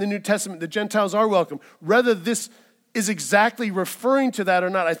see that in the New Testament. The Gentiles are welcome. Whether this is exactly referring to that or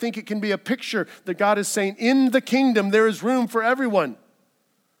not, I think it can be a picture that God is saying, in the kingdom there is room for everyone.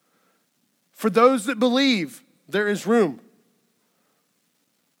 For those that believe, there is room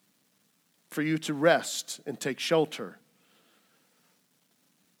for you to rest and take shelter.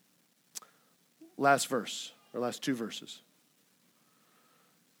 Last verse, or last two verses.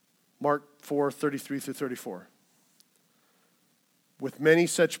 Mark 4, 33 through 34. With many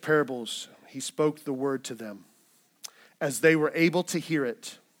such parables, he spoke the word to them. As they were able to hear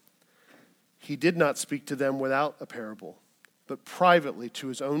it, he did not speak to them without a parable, but privately to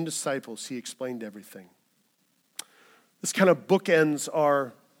his own disciples, he explained everything. This kind of bookends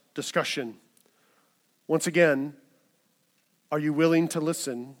our discussion. Once again, are you willing to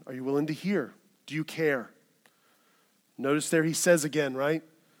listen? Are you willing to hear? Do you care? Notice there he says again, right?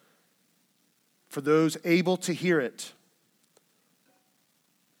 For those able to hear it.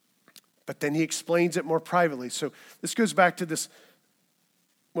 But then he explains it more privately. So this goes back to this,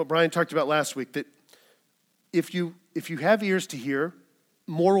 what Brian talked about last week, that if you have ears to hear,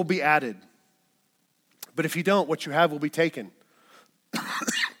 more will be added. But if you don't, what you have will be taken.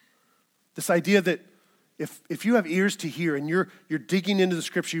 This idea that if you have ears to hear and you're digging into the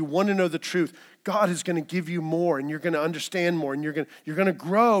scripture, you want to know the truth, God is going to give you more and you're going to understand more and you're going to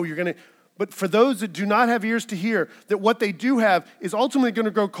grow. But for those that do not have ears to hear, that what they do have is ultimately going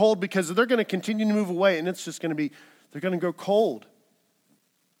to grow cold because they're going to continue to move away and it's just going to be, they're going to go cold.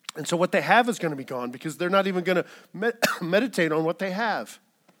 And so what they have is going to be gone because they're not even going to meditate on what they have.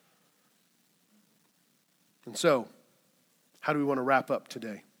 And so, how do we want to wrap up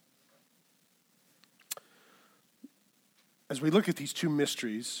today? As we look at these two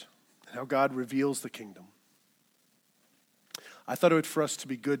mysteries and how God reveals the kingdom, I thought it would for us to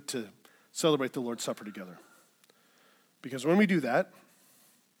be good to celebrate the Lord's Supper together. Because when we do that,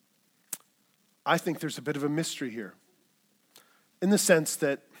 I think there's a bit of a mystery here. In the sense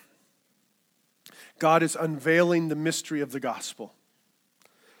that God is unveiling the mystery of the gospel.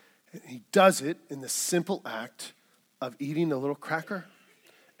 He does it in the simple act of eating a little cracker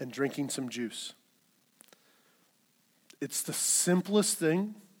and drinking some juice. It's the simplest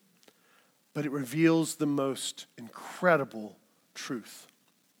thing, but it reveals the most incredible truth.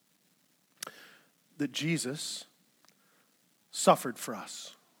 That Jesus suffered for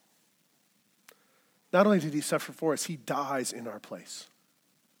us. Not only did he suffer for us, he dies in our place.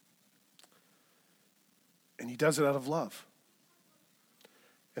 And he does it out of love.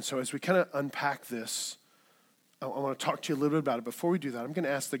 And so as we kind of unpack this, I want to talk to you a little bit about it. Before we do that, I'm going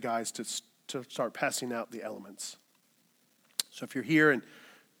to ask the guys to start passing out the elements. So if you're here and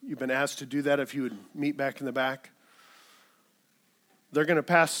you've been asked to do that, if you would meet back in the back, they're going to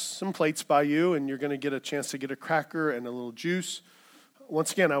pass some plates by you and you're going to get a chance to get a cracker and a little juice.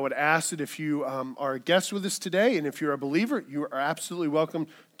 Once again, I would ask that if you are a guest with us today and if you're a believer, you are absolutely welcome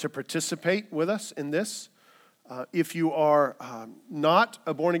to participate with us in this. If you are not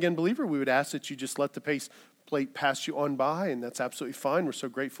a born-again believer, we would ask that you just let the plate pass you on by, and that's absolutely fine. We're so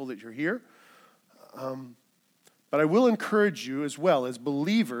grateful that you're here. But I will encourage you as well as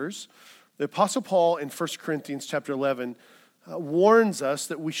believers. The Apostle Paul in 1 Corinthians chapter 11 warns us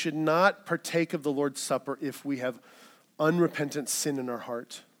that we should not partake of the Lord's Supper if we have unrepentant sin in our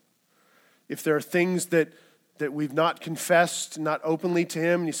heart. If there are things that we've not confessed, not openly to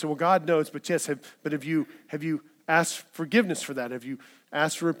him, and you say, well, God knows, but yes, have you asked forgiveness for that? Have you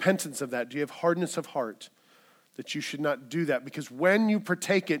asked for repentance of that? Do you have hardness of heart? That you should not do that, because when you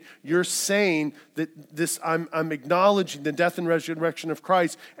partake it, you're saying that I'm acknowledging the death and resurrection of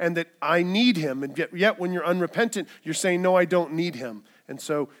Christ and that I need him. And yet when you're unrepentant, you're saying, no, I don't need him. And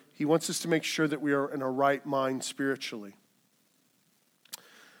so he wants us to make sure that we are in a right mind spiritually.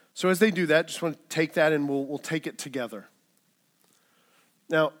 So as they do that, just want to take that and we'll take it together.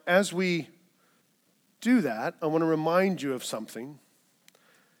 Now, as we do that, I want to remind you of something.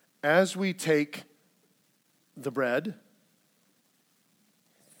 As we take the bread.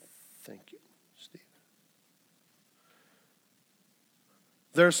 Thank you, Steve.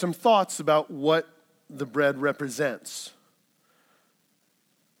 There are some thoughts about what the bread represents.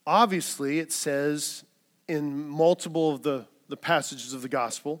 Obviously, it says in multiple of the passages of the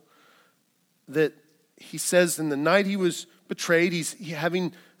gospel that he says in the night he was betrayed, he's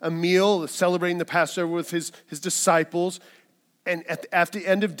having a meal, celebrating the Passover with his disciples. And at the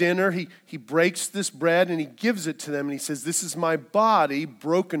end of dinner, he breaks this bread and he gives it to them and he says, this is my body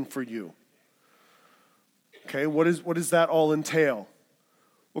broken for you. Okay, what does that all entail?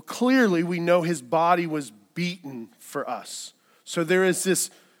 Well, clearly we know his body was beaten for us. So there is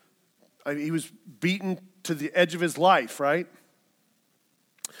this, he was beaten to the edge of his life, right?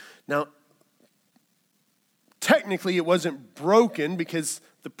 Now, technically it wasn't broken because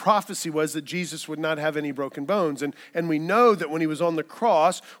the prophecy was that Jesus would not have any broken bones. And we know that when he was on the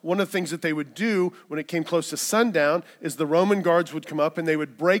cross, one of the things that they would do when it came close to sundown is the Roman guards would come up and they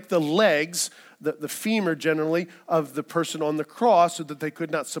would break the legs, the femur generally, of the person on the cross so that they could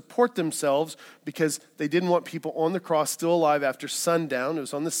not support themselves because they didn't want people on the cross still alive after sundown. It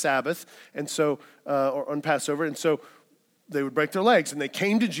was on the Sabbath, and so or on Passover. And so they would break their legs. And they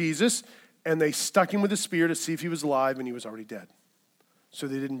came to Jesus and they stuck him with a spear to see if he was alive, and he was already dead. So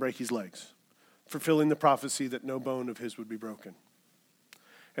they didn't break his legs, fulfilling the prophecy that no bone of his would be broken.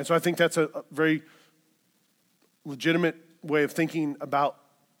 And so I think that's a very legitimate way of thinking about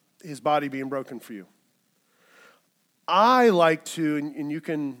his body being broken for you. I like to, and you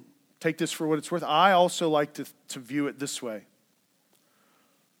can take this for what it's worth, I also like to view it this way.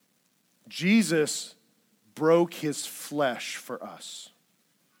 Jesus broke his flesh for us.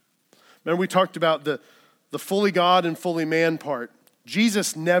 Remember we talked about the fully God and fully man part.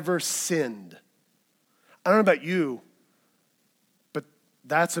 Jesus never sinned. I don't know about you, but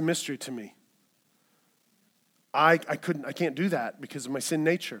that's a mystery to me. I can't do that because of my sin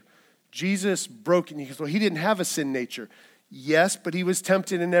nature. Jesus broke it. And he goes, well, he didn't have a sin nature. Yes, but he was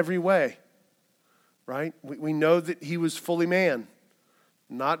tempted in every way, right? We know that he was fully man,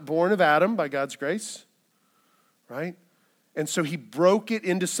 not born of Adam by God's grace, right? And so he broke it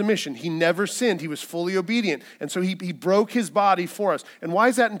into submission. He never sinned. He was fully obedient. And so he broke his body for us. And why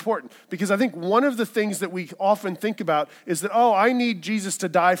is that important? Because I think one of the things that we often think about is that, oh, I need Jesus to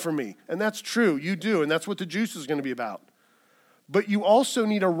die for me. And that's true. You do. And that's what the juice is going to be about. But you also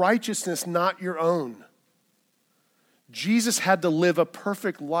need a righteousness not your own. Jesus had to live a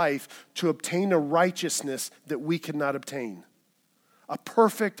perfect life to obtain a righteousness that we could not obtain. A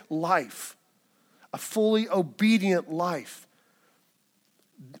perfect life. A fully obedient life.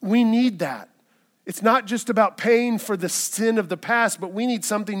 We need that. It's not just about paying for the sin of the past, but we need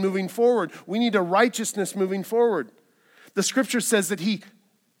something moving forward. We need a righteousness moving forward. The scripture says that he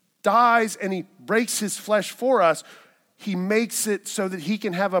dies and he breaks his flesh for us. He makes it so that he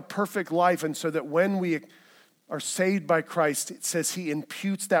can have a perfect life, and so that when we are saved by Christ, it says he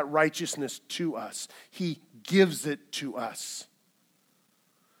imputes that righteousness to us. He gives it to us.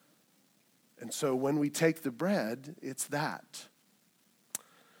 And so when we take the bread, it's that.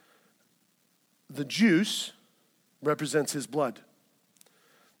 The juice represents his blood.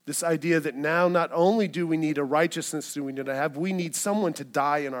 This idea that now not only do we need a righteousness that we need to have, we need someone to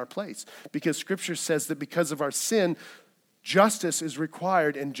die in our place. Because Scripture says that because of our sin, justice is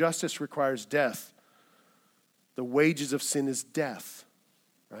required, and justice requires death. The wages of sin is death,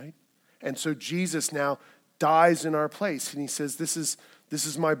 right? And so Jesus now dies in our place, and he says, this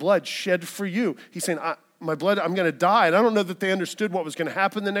is my blood shed for you. He's saying, my blood, I'm going to die. And I don't know that they understood what was going to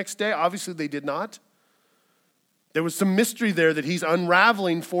happen the next day. Obviously, they did not. There was some mystery there that he's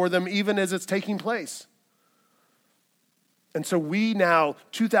unraveling for them even as it's taking place. And so we now,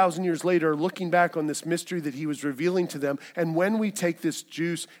 2,000 years later, are looking back on this mystery that he was revealing to them. And when we take this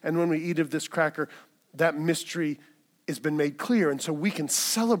juice and when we eat of this cracker, that mystery has been made clear. And so we can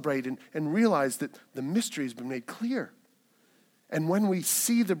celebrate and realize that the mystery has been made clear. And when we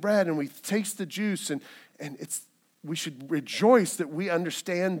see the bread and we taste the juice, and we should rejoice that we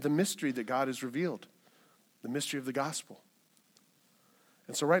understand the mystery that God has revealed, the mystery of the gospel.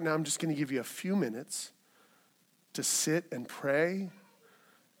 And so right now I'm just going to give you a few minutes to sit and pray.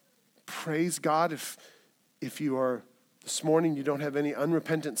 Praise God. If you are, this morning, you don't have any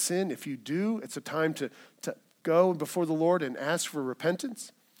unrepentant sin. If you do, it's a time to go before the Lord and ask for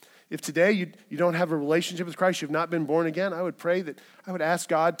repentance. If today you don't have a relationship with Christ, you've not been born again, I would pray that I would ask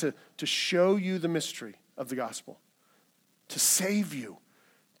God to show you the mystery of the gospel, to save you,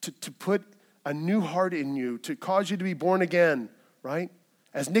 to put a new heart in you, to cause you to be born again, right?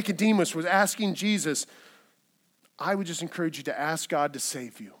 As Nicodemus was asking Jesus, I would just encourage you to ask God to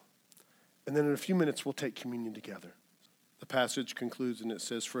save you. And then in a few minutes, we'll take communion together. The passage concludes and it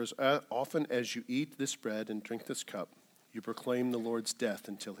says, for as often as you eat this bread and drink this cup, you proclaim the Lord's death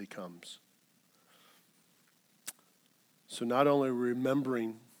until he comes. So not only are we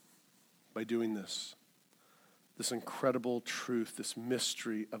remembering by doing this incredible truth, this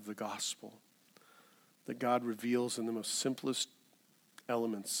mystery of the gospel that God reveals in the most simplest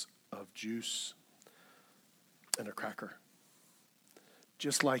elements of juice and a cracker.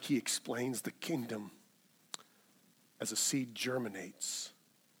 Just like he explains the kingdom as a seed germinates,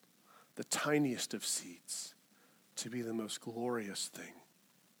 the tiniest of seeds, to be the most glorious thing.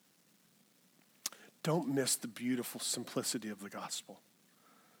 Don't miss the beautiful simplicity of the gospel.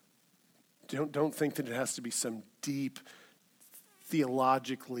 Don't think that it has to be some deep,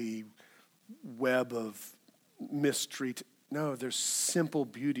 theologically web of mystery. No, there's simple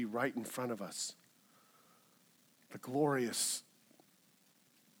beauty right in front of us. The glorious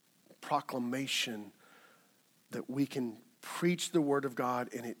proclamation that we can preach the word of God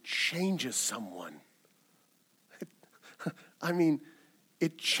and it changes someone. I mean,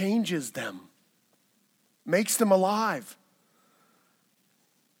 it changes them, makes them alive.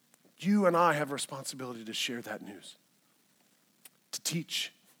 You and I have a responsibility to share that news, to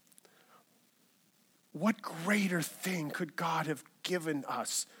teach. What greater thing could God have given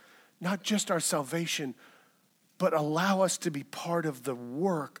us? Not just our salvation, but allow us to be part of the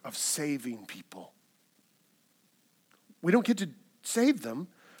work of saving people. We don't get to save them.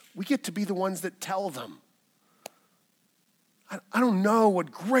 We get to be the ones that tell them. I don't know what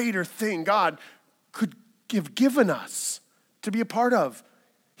greater thing God could have given us to be a part of.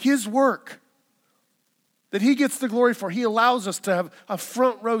 His work that he gets the glory for. He allows us to have a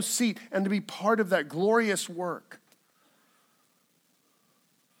front row seat and to be part of that glorious work.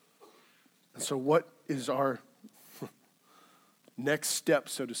 And so what is our next step,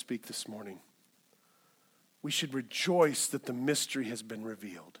 so to speak, this morning? We should rejoice that the mystery has been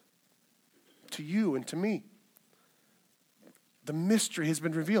revealed. to you and to me. The mystery has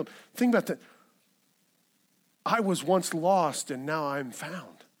been revealed. Think about that. I was once lost and now I'm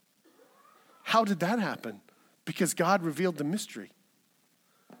found. How did that happen? Because God revealed the mystery.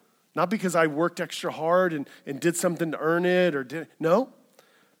 Not because I worked extra hard and did something to earn it no.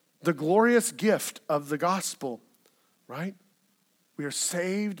 The glorious gift of the gospel, right? We are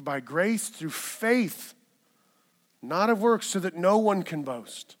saved by grace through faith, not of works, so that no one can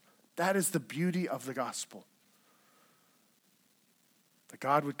boast. That is the beauty of the gospel. That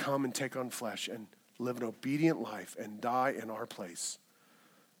God would come and take on flesh and live an obedient life and die in our place.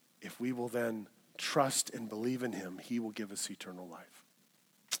 If we will then trust and believe in him, he will give us eternal life.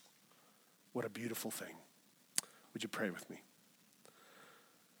 What a beautiful thing. Would you pray with me?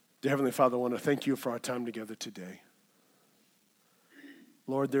 Dear Heavenly Father, I want to thank you for our time together today.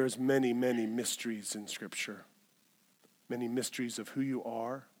 Lord, there's many, many mysteries in Scripture, many mysteries of who you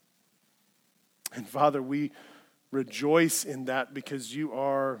are. And Father, we rejoice in that because you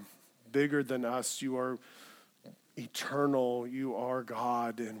are bigger than us. You are eternal. You are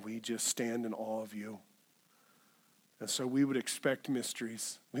God, and we just stand in awe of you. And so we would expect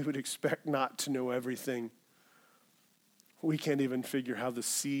mysteries. We would expect not to know everything. We can't even figure how the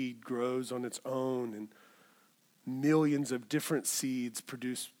seed grows on its own, and millions of different seeds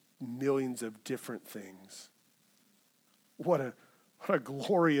produce millions of different things. What a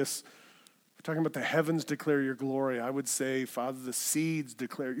glorious, we're talking about the heavens declare your glory. I would say, Father, the seeds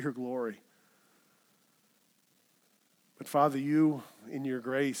declare your glory. But Father, you, in your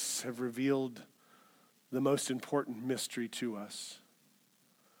grace, have revealed the most important mystery to us,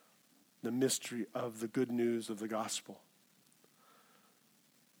 the mystery of the good news of the gospel.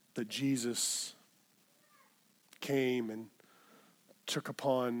 That Jesus came and took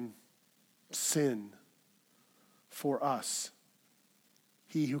upon sin for us.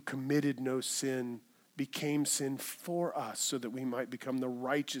 He who committed no sin became sin for us so that we might become the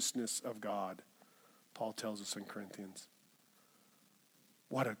righteousness of God, Paul tells us in Corinthians.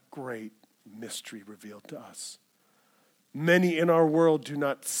 What a great mystery revealed to us. Many in our world do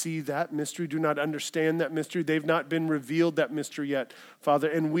not see that mystery, do not understand that mystery. They've not been revealed that mystery yet, Father.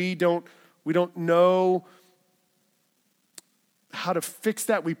 And we don't know how to fix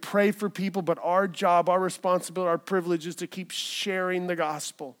that. We pray for people, but our job, our responsibility, our privilege is to keep sharing the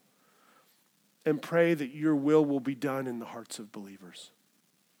gospel and pray that your will be done in the hearts of believers.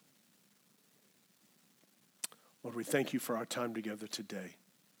 Lord, we thank you for our time together today.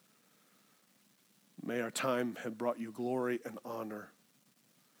 May our time have brought you glory and honor.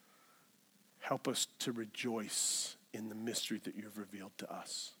 Help us to rejoice in the mystery that you've revealed to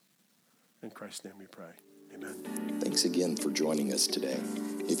us. In Christ's name we pray. Amen. Thanks again for joining us today.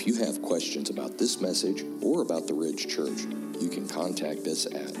 If you have questions about this message or about the Ridge Church, you can contact us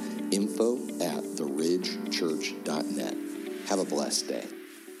at info@theridgechurch.net. Have a blessed day.